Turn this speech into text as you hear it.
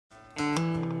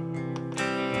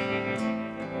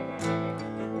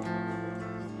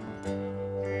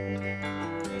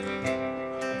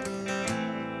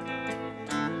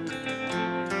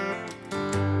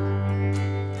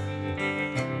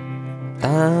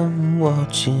I'm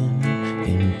watching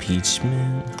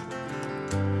impeachment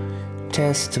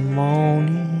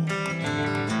testimony.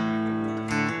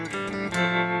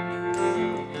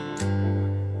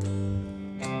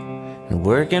 And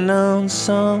working on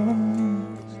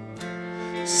songs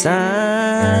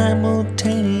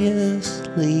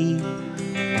simultaneously.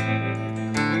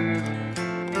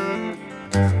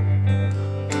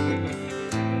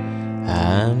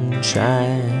 I'm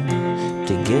trying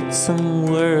to get some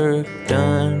work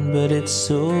done, but it's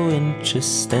so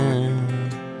interesting.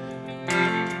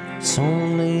 It's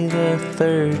only the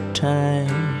third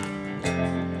time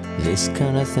this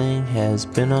kind of thing has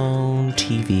been on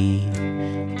TV.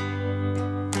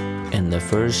 And the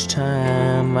first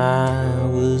time I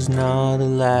was not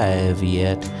alive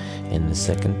yet, and the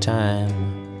second time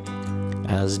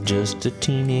I was just a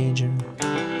teenager.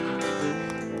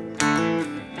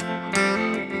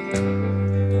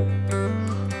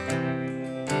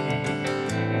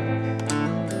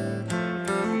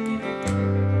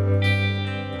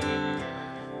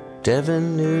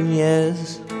 Devin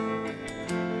Nunes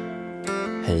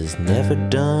has never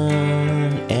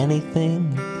done anything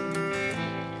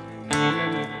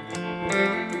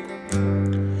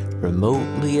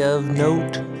remotely of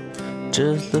note.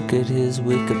 Just look at his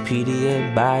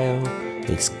Wikipedia bio,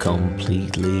 it's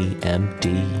completely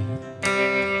empty.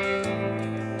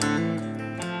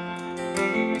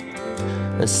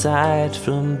 Aside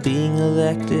from being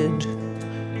elected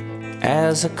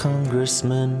as a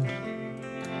congressman,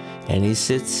 and he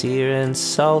sits here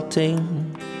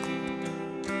insulting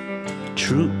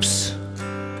troops.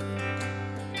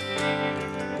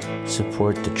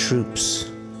 Support the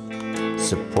troops.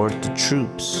 Support the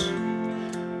troops.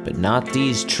 But not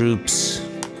these troops.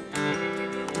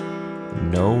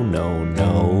 No, no,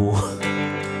 no.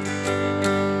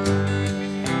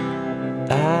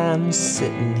 I'm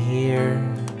sitting here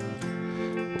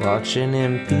watching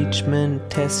impeachment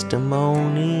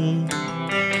testimony.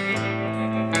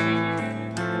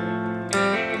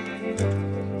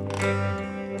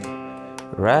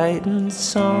 Writing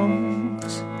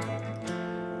songs,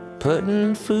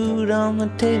 putting food on the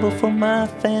table for my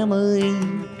family.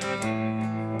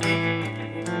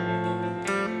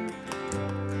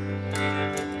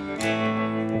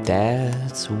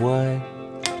 That's what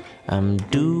I'm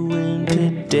doing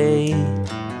today.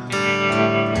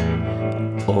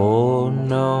 Oh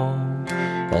no,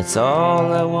 that's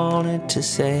all I wanted to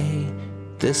say.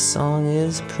 This song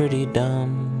is pretty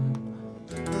dumb,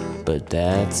 but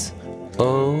that's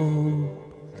okay.